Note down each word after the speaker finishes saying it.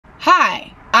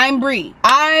Hi, I'm Bri.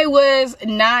 I was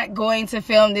not going to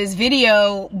film this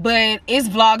video, but it's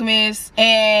Vlogmas,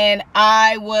 and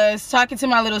I was talking to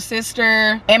my little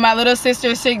sister, and my little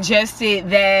sister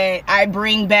suggested that I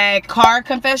bring back car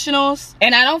confessionals,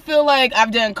 and I don't feel like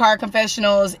I've done car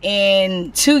confessionals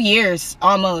in 2 years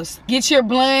almost. Get your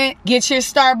blunt, get your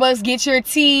Starbucks, get your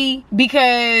tea,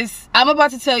 because I'm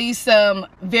about to tell you some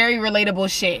very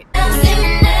relatable shit.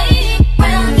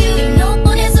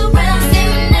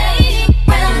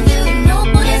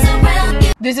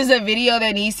 This is a video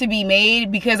that needs to be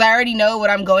made because I already know what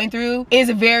I'm going through is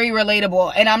very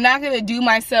relatable, and I'm not gonna do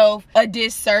myself a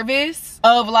disservice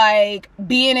of like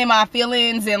being in my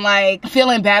feelings and like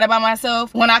feeling bad about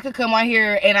myself when I could come on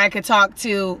here and I could talk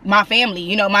to my family,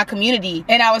 you know, my community.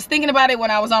 And I was thinking about it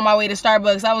when I was on my way to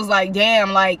Starbucks. I was like,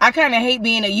 damn, like I kind of hate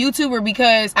being a YouTuber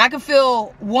because I could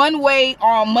feel one way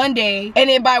on Monday and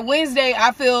then by Wednesday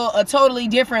I feel a totally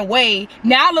different way.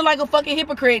 Now I look like a fucking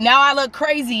hypocrite. Now I look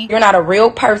crazy. You're not a real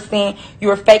person.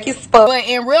 You're fake as fuck. But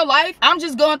in real life, I'm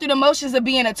just going through the motions of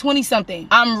being a 20-something.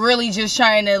 I'm really just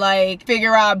trying to like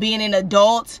figure out being an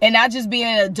adult, and not just being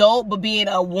an adult, but being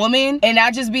a woman, and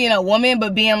not just being a woman,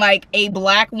 but being like a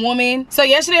black woman. So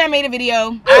yesterday I made a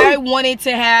video. I wanted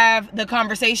to have the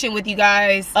conversation with you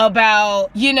guys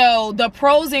about, you know, the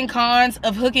pros and cons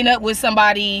of hooking up with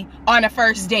somebody on a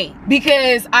first date,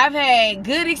 because I've had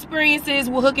good experiences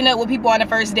with hooking up with people on a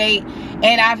first date,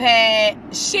 and I've had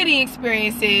shitty experiences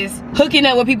hooking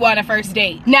up with people on a first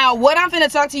date. Now, what I'm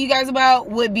finna talk to you guys about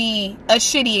would be a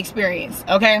shitty experience,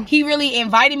 okay? He really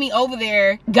invited me over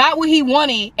there, got what he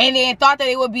wanted, and then thought that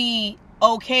it would be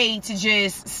okay to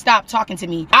just stop talking to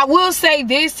me. I will say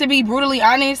this, to be brutally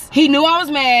honest, he knew I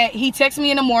was mad. He texted me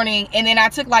in the morning, and then I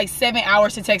took like 7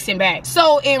 hours to text him back.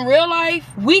 So in real life,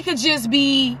 we could just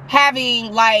be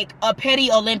having like a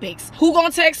petty Olympics. Who gonna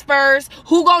text first?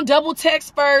 Who gonna double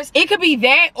text first? It could be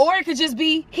that, or it could just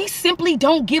be he simply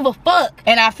don't give a fuck.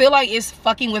 And I feel like it's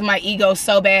fucking with my ego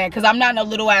so bad because I'm not no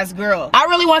little ass girl. I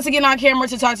really want to get on camera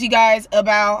to talk to you guys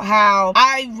about how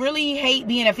I really hate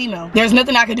being a female. There's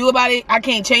nothing I can do about it. I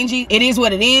can't change it. It is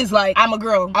what it is. Like, I'm a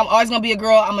girl. I'm always gonna be a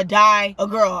girl. I'm gonna die a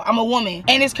girl. I'm a woman.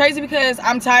 And it's crazy because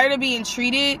I'm tired of being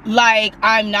treated like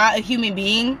I'm not a human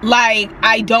being. Like,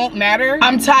 I don't matter.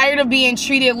 I'm tired of being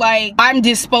treated like I'm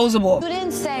disposable. You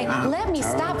didn't say, let me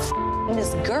stop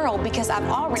this girl because I've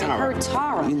already heard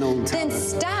Tara. You know Tara. Then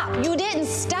stop. You didn't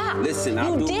stop. Listen,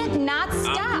 you did not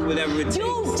stop. I'll do whatever it takes.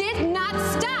 You did not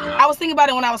stop. I was thinking about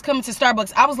it when I was coming to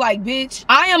Starbucks. I was like, bitch,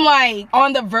 I am like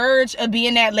on the verge of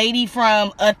being that lady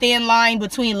from A Thin Line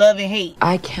Between Love and Hate.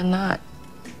 I cannot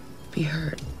be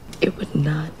hurt. It would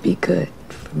not be good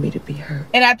for me to be hurt.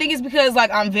 And I think it's because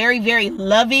like I'm very, very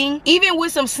loving, even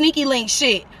with some sneaky link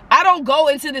shit. I don't go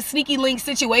into the sneaky link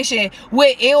situation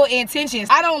with ill intentions.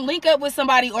 I don't link up with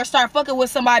somebody or start fucking with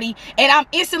somebody and I'm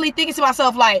instantly thinking to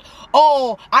myself like,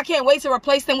 oh, I can't wait to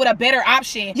replace them with a better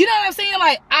option. You know what I'm saying?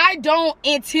 Like, I don't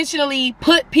intentionally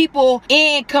put people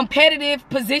in competitive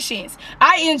positions.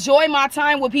 I enjoy my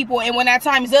time with people, and when that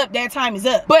time is up, that time is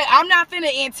up. But I'm not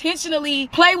finna intentionally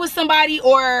play with somebody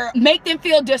or make them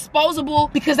feel disposable,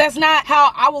 because that's not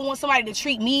how I would want somebody to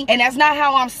treat me, and that's not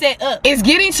how I'm set up. It's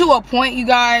getting to a point, you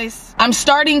guys, I'm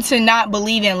starting to not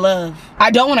believe in love.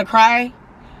 I don't want to cry.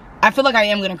 I feel like I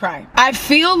am gonna cry. I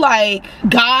feel like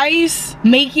guys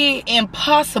make it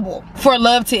impossible for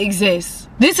love to exist.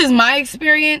 This is my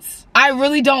experience. I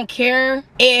really don't care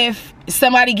if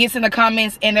somebody gets in the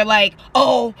comments and they're like,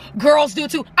 oh, girls do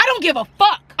too. I don't give a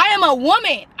fuck. I am a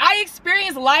woman. I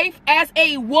experience life as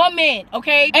a woman,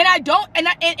 okay? And I don't,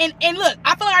 and look,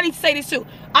 I feel like I need to say this too.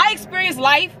 I experience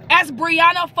life as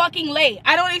Brianna fucking Lay.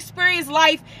 I don't experience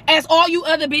life as all you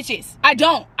other bitches. I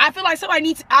don't. I feel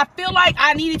like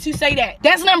I needed to say that.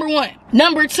 That's number one.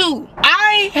 Number two,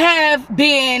 I have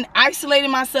been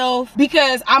isolating myself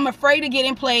because I'm afraid of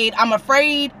getting played. I'm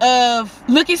afraid of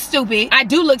looking stupid. I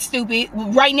do look stupid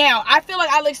right now. I feel like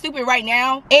I look stupid right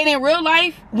now. And in real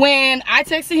life, when I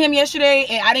texted him yesterday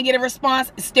and I didn't get a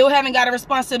response, still haven't got a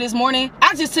response till this morning,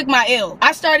 I just took my L.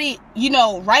 I started, you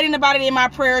know, writing about it in my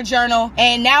prayer journal,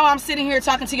 and now I'm sitting here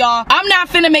talking to y'all. I'm not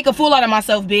finna make a fool out of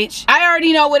myself, bitch. I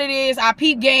already know what it is. I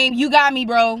peep game. You got me,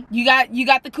 bro. You got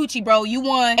the coochie, bro. You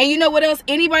won. And you know what else?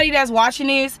 Anybody that's watching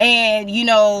this and, you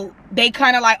know, they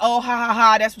kind of like, oh, ha, ha,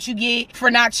 ha, that's what you get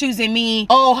for not choosing me.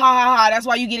 Oh, ha, ha, ha, that's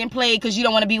why you getting played because you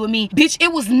don't want to be with me. Bitch,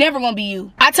 it was never going to be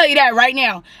you. I tell you that right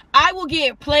now. I will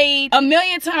get played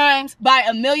 1,000,000 times by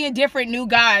 1,000,000 different new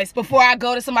guys before I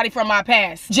go to somebody from my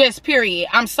past. Just period.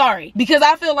 I'm sorry. Because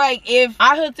I feel like if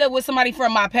I hooked up with somebody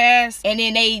from my past and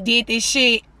then they did this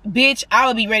shit, bitch, I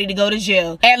would be ready to go to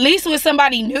jail. At least with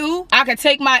somebody new, I could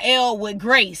take my L with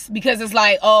grace, because it's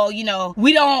like, oh, you know,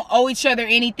 we don't owe each other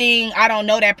anything. I don't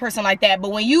know that person like that.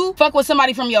 But when you fuck with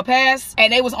somebody from your past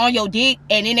and they was on your dick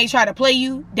and then they try to play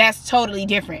you, that's totally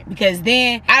different. Because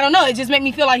then, I don't know, it just made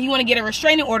me feel like you want to get a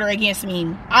restraining order against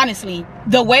me. Honestly,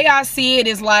 the way I see it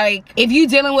is like, if you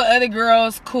dealing with other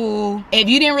girls, cool. If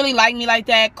you didn't really like me like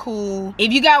that, cool.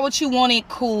 If you got what you wanted,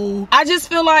 cool. I just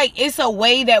feel like it's a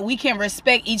way that we can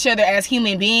respect each other as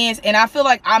human beings, and I feel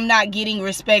like I'm not getting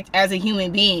respect as a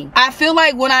human being. I feel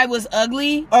like when I was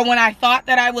ugly, or when I thought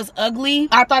that I was ugly,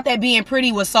 I thought that being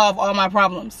pretty would solve all my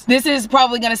problems. This is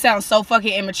probably gonna sound so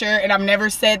fucking immature, and I've never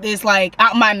said this like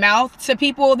out my mouth to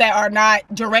people that are not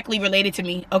directly related to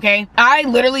me, okay? I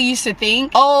literally used to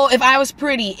think, oh, if I was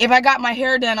pretty, if I got my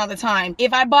hair done all the time,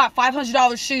 if I bought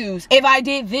 $500 shoes, if I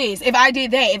did this, if I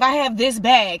did that, if I have this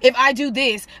bag, if I do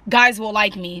this, guys will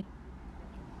like me.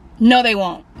 No, they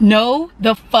won't. No,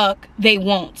 the fuck they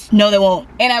won't. No, they won't.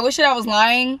 And I wish that I was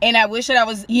lying, and I wish that I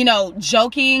was, you know,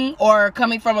 joking or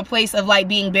coming from a place of like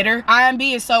being bitter. I am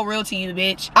being so real to you,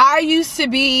 bitch. I used to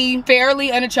be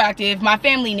fairly unattractive. My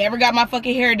family never got my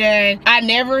fucking hair done. I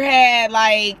never had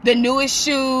like the newest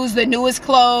shoes, the newest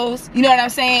clothes. You know what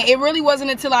I'm saying? It really wasn't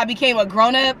until I became a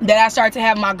grown-up that I started to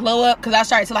have my glow up, because I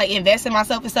started to like invest in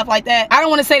myself and stuff like that. I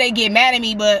don't want to say they get mad at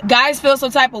me, but guys feel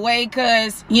some type of way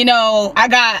because, you know, I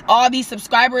got all these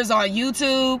subscribers on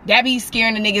YouTube. That be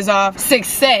scaring the niggas off.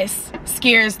 Success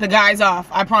scares the guys off.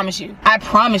 I promise you. I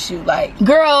promise you. Like,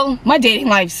 girl, my dating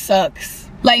life sucks.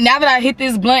 Like, now that I hit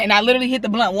this blunt, and I literally hit the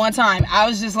blunt one time, I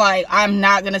was just like, I'm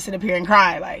not gonna sit up here and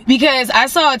cry. Like, because I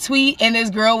saw a tweet and this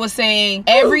girl was saying,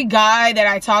 every guy that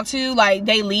I talk to, like,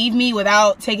 they leave me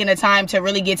without taking the time to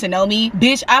really get to know me.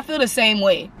 Bitch, I feel the same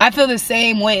way. I feel the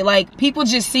same way. Like, people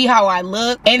just see how I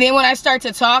look, and then when I start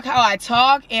to talk, how I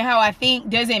talk and how I think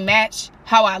doesn't match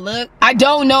how I look. I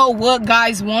don't know what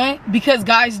guys want, because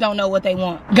guys don't know what they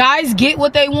want. Guys get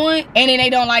what they want and then they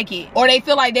don't like it, or they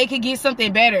feel like they could get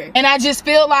something better. And I just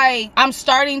feel like I'm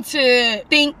starting to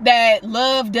think that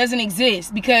love doesn't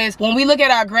exist, because when we look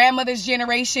at our grandmother's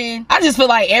generation, I just feel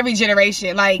like every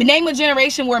generation, like, name a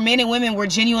generation where men and women were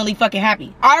genuinely fucking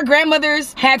happy. Our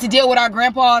grandmothers had to deal with our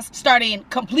grandpas starting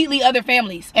completely other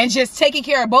families and just taking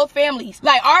care of both families.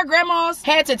 Like, our grandmas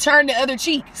had to turn the other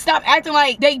cheek, stop acting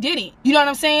like they didn't. You know what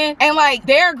I'm saying? And like,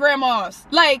 their grandmas,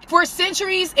 like, for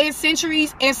centuries and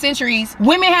centuries and centuries,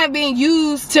 women have been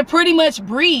used to pretty much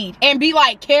breed and be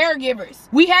like caregivers.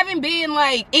 We haven't been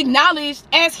like acknowledged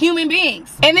as human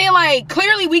beings. And then like,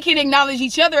 clearly we can acknowledge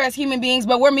each other as human beings,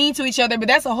 but we're mean to each other. But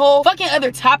that's a whole fucking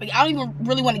other topic I don't even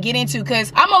really want to get into,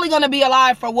 because I'm only gonna be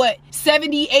alive for what,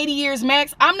 70, 80 years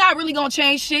max. I'm not really gonna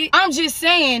change shit. I'm just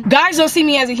saying, guys don't see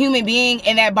me as a human being,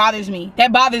 and that bothers me.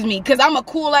 That bothers me, because I'm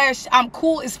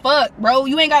cool as fuck, bro.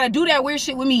 You ain't gotta do that weird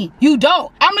shit with me. You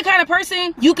don't. I'm the kind of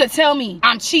person, you could tell me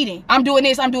I'm cheating, I'm doing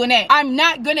this, I'm doing that. I'm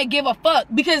not gonna give a fuck,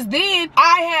 because then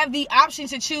I have the option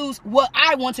to choose what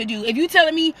I want to do. If you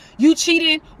telling me you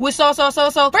cheating with so,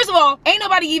 first of all, ain't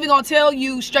nobody even gonna tell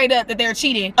you straight up that they're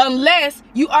cheating unless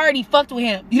you already fucked with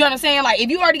him. You know what I'm saying? Like, if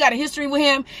you already got a history with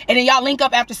him and then y'all link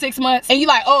up after 6 months and you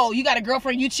like, oh, you got a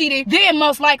girlfriend, you cheated, then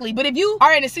most likely. But if you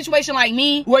are in a situation like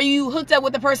me where you hooked up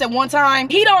with the person one time,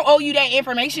 he don't owe you that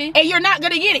information and you're not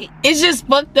gonna get it. It's just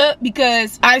fucked up,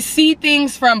 because I see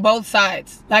things from both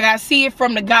sides. Like, I see it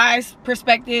from the guy's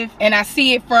perspective and I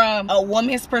see it from a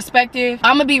woman's perspective.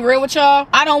 I'm gonna be real with y'all.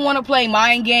 I don't want to play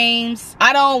mind games.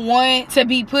 I don't want to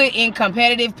be put in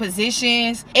competitive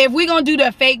positions. If we gonna do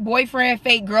the fake boyfriend,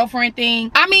 fake girlfriend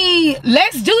thing, I mean,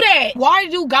 let's do that. Why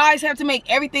do guys have to make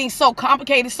everything so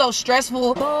complicated, so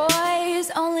stressful?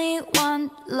 Boys only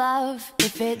want love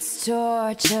if it's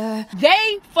torture.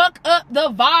 They fuck up the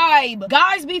vibe.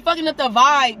 Guys be fucking up the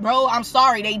vibe, bro. I'm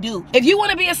sorry, they do. If you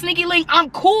want to be a sneaky link, I'm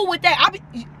cool with that.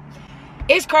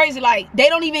 It's crazy. Like, they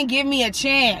don't even give me a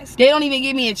chance. They don't even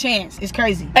give me a chance. It's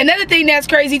crazy. Another thing that's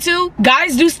crazy too,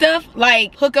 guys do stuff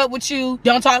like hook up with you,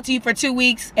 don't talk to you for 2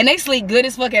 weeks, and they sleep good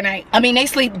as fuck at night. I mean, they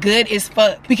sleep good as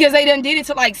fuck because they done did it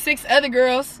to like 6 other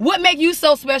girls. What make you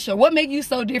so special? What make you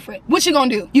so different? What you gonna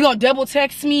do? You gonna double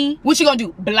text me? What you gonna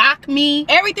do? Block me?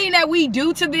 Everything that we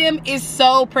do to them is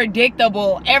so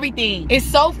predictable. Everything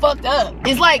is so fucked up.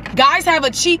 It's like guys have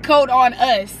a cheat code on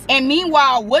us, and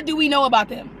meanwhile, what do we know about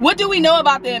them? What do we know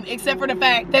about them except for the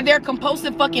fact that they're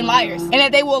compulsive fucking liars, and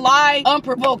that they will lie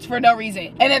unprovoked for no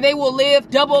reason, and that they will live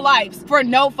double lives for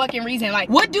no fucking reason. Like,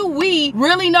 what do we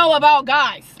really know about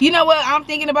guys? You know what I'm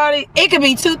thinking about it? It could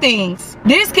be two things.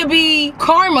 This could be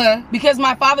karma because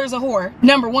my father's a whore,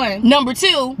 number one. Number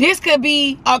two, this could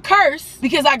be a curse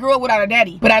because I grew up without a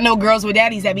daddy. But I know girls with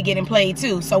daddies that be getting played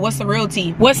too. So what's the real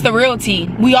tea? What's the real tea?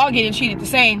 We all getting treated the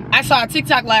same. I saw a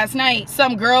TikTok last night.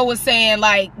 Some girl was saying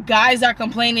like guys are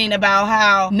complaining about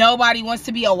how nobody wants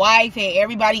to be a wife and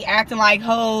everybody acting like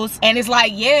hoes. And it's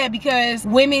like, yeah, because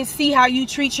women see how you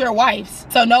treat your wives.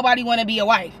 So nobody want to be a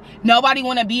wife. Nobody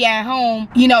want to be at home,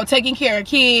 you know, taking care of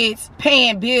kids,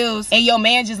 paying bills, and your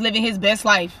man just living his best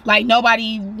life. Like,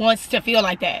 nobody wants to feel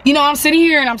like that. You know, I'm sitting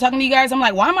here and I'm talking to you guys. I'm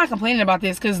like, why am I complaining about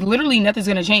this? Because literally nothing's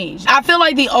going to change. I feel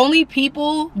like the only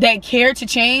people that care to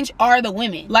change are the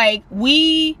women. Like,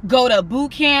 we go to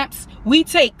boot camps. We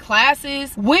take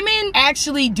classes. Women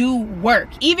actually do work.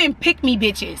 Even pick-me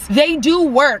bitches. They do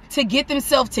work to get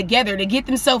themselves together, to get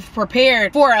themselves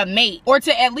prepared for a mate, or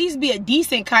to at least be a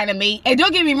decent kind of mate. And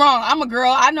don't get me wrong, I'm a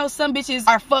girl. I know some bitches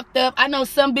are fucked up. I know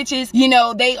some bitches, you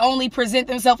know, they only present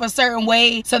themselves a certain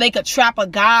way so they could trap a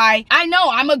guy. I know,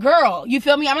 I'm a girl. You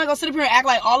feel me? I'm not gonna sit up here and act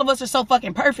like all of us are so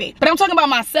fucking perfect. But I'm talking about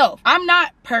myself. I'm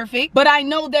not perfect, but I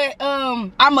know that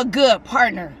I'm a good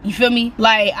partner. You feel me?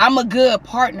 Like, I'm a good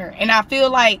partner. And I feel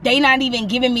like they not even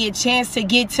giving me a chance to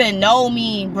get to know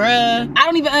me, bruh. I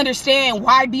don't even understand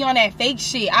why be on that fake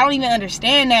shit. I don't even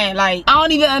understand that. Like, I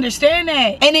don't even understand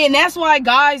that. And then that's why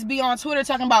guys be on Twitter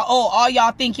talking about, oh, all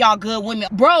y'all think y'all good women.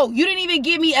 Bro, you didn't even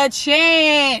give me a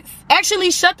chance.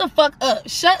 Actually, shut the fuck up.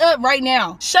 Shut up right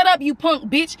now. Shut up, you punk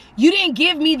bitch. You didn't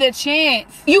give me the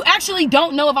chance. You actually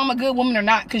don't know if I'm a good woman or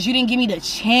not because you didn't give me the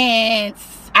chance.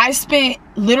 I spent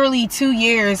literally 2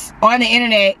 years on the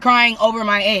internet crying over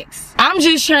my ex. I'm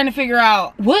just trying to figure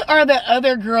out what are the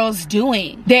other girls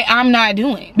doing that I'm not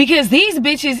doing, because these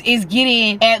bitches is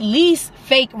getting at least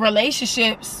fake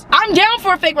relationships. I'm down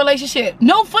for a fake relationship.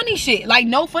 No funny shit. Like,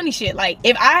 no funny shit. Like,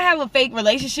 if I have a fake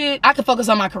relationship, I can focus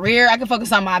on my career. I can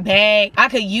focus on my bag. I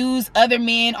could use other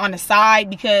men on the side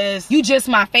because you just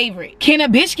my favorite. Can a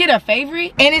bitch get a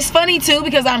favorite? And it's funny too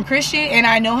because I'm Christian and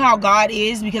I know how God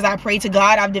is because I pray to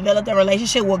God. I've developed a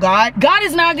relationship with God. God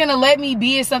is not gonna let me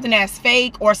be in something that's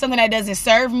fake or something that doesn't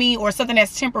serve me or something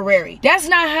that's temporary. That's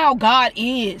not how God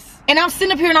is. And I'm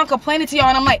sitting up here and I'm complaining to y'all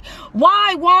and I'm like,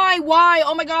 why?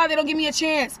 Oh my God, they don't give me a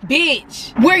chance.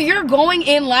 Bitch, where you're going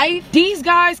in life, these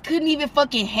guys couldn't even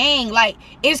fucking hang. Like,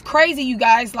 it's crazy, you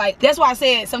guys. Like, that's why I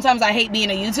said sometimes I hate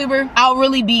being a YouTuber. I'll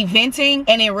really be venting,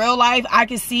 and in real life, I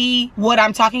can see what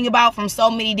I'm talking about from so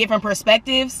many different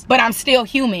perspectives, but I'm still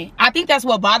human. I think that's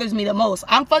what bothers me the most.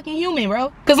 I'm fucking human,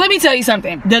 bro. Because let me tell you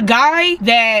something. The guy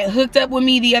that hooked up with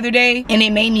me the other day and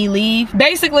it made me leave,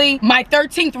 basically my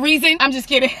 13th reason, I'm just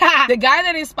kidding. The guy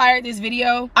that inspired this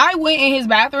video, I went in his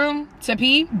bathroom to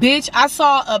pee. Bitch, I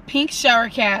saw a pink shower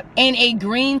cap and a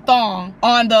green thong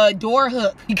on the door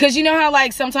hook. Because you know how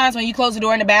like sometimes when you close the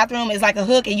door in the bathroom, it's like a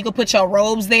hook and you can put your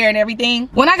robes there and everything.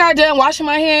 When I got done washing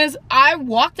my hands, I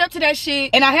walked up to that shit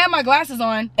and I had my glasses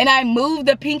on and I moved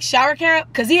the pink shower cap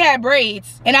because he had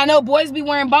braids. And I know boys be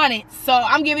wearing bonnets, so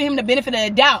I'm giving him the benefit of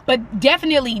the doubt. But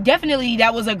definitely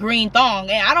that was a green thong.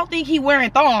 And I don't think he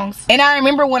wearing thongs. And I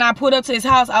remember when I pulled up to his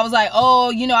house, I was like,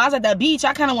 oh, you know, I was at the beach.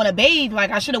 I kind of want to bathe.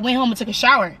 Like, I should have went home and took a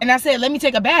shower. And I said, let me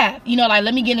take a bath. You know, like,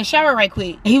 let me get in the shower right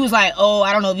quick. And he was like, oh,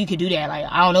 I don't know if you could do that. Like,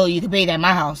 I don't know if you could bathe at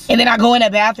my house. And then I go in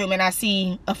the bathroom and I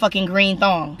see a fucking green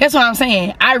thong. That's what I'm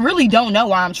saying. I really don't know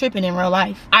why I'm tripping in real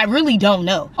life. I really don't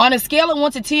know. On a scale of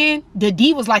 1 to 10, the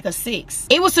D was like a 6.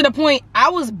 It was to the point I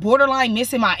was borderline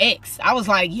missing my ex. I was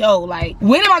like, yo, like,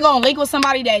 when am I gonna link with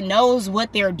somebody that knows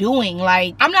what they're doing?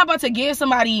 Like, I'm not about to give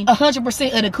somebody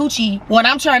 100% of the coochie when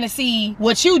I'm trying to see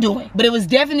what you doing. But it was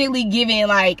definitely giving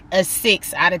like a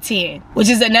 6 out of 10, which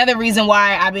is another reason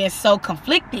why I've been so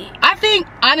conflicted. I think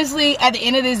honestly at the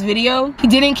end of this video, he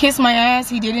didn't kiss my ass,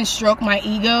 he didn't stroke my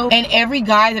ego, and every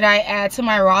guy that I add to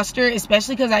my roster,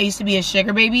 especially because I used to be a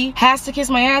sugar baby, has to kiss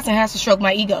my ass and has to stroke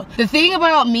my ego. The thing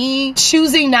about me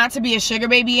choosing not to be a sugar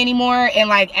baby anymore and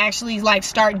like actually like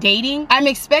start dating, I'm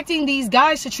expecting these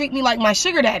guys to treat me like my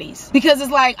sugar daddies, because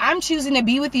it's like I'm choosing to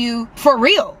be with you for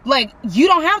real. Like, you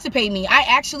don't have to pay me. I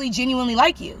actually genuinely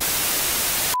like you.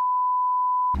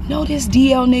 No, this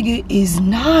DL nigga is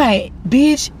not.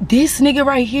 Bitch, this nigga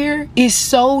right here is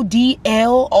so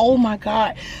DL. Oh my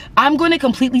God. I'm going to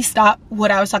completely stop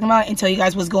what I was talking about and tell you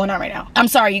guys what's going on right now. I'm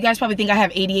sorry, you guys probably think I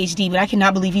have ADHD, but I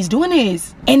cannot believe he's doing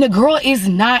this. And the girl is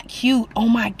not cute. Oh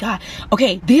my God.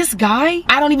 Okay, this guy,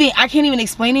 I can't even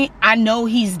explain it. I know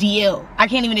he's DL. I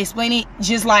can't even explain it.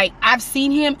 Just like, I've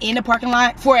seen him in the parking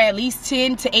lot for at least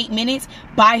 10 to 8 minutes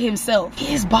by himself.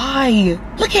 He is bi.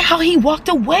 Look at how he walked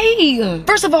away.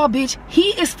 First of all, bitch, he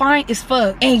is fine as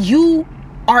fuck. And you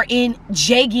are in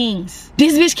jeggings.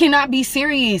 This bitch cannot be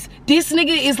serious. This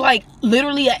nigga is like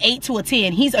literally an 8 to a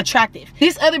 10. He's attractive.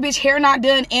 This other bitch hair not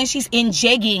done and she's in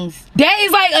jeggings. That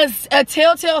is like a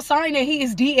telltale sign that he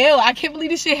is DL. I can't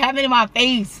believe this shit happened in my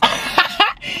face.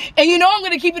 And you know I'm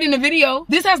gonna keep it in the video.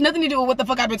 This has nothing to do with what the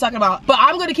fuck I've been talking about. But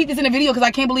I'm gonna keep this in the video because I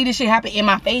can't believe this shit happened in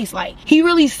my face. Like, he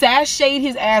really sashayed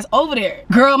his ass over there.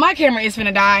 Girl, my camera is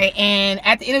finna die. And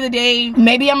at the end of the day,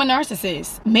 maybe I'm a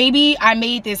narcissist. Maybe I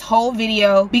made this whole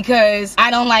video because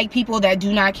I don't like people that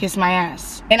do not kiss my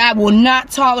ass. And I will not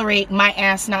tolerate my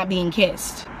ass not being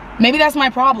kissed. Maybe that's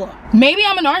my problem. Maybe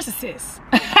I'm a narcissist.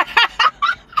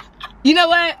 You know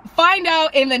what? Find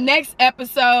out in the next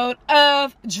episode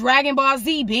of Dragon Ball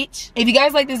Z, bitch. If you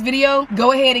guys like this video,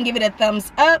 go ahead and give it a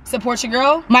thumbs up. Support your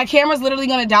girl. My camera's literally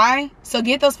gonna die, so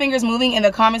get those fingers moving in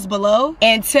the comments below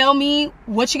and tell me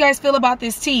what you guys feel about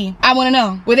this tea. I wanna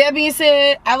know. With that being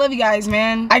said, I love you guys,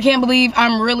 man. I can't believe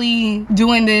I'm really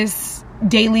doing this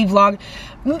daily vlog.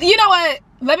 You know what?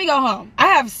 Let me go home. I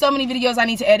have so many videos I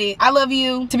need to edit. I love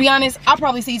you. To be honest, I'll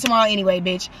probably see you tomorrow anyway,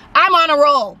 bitch. I'm on a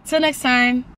roll. Till next time.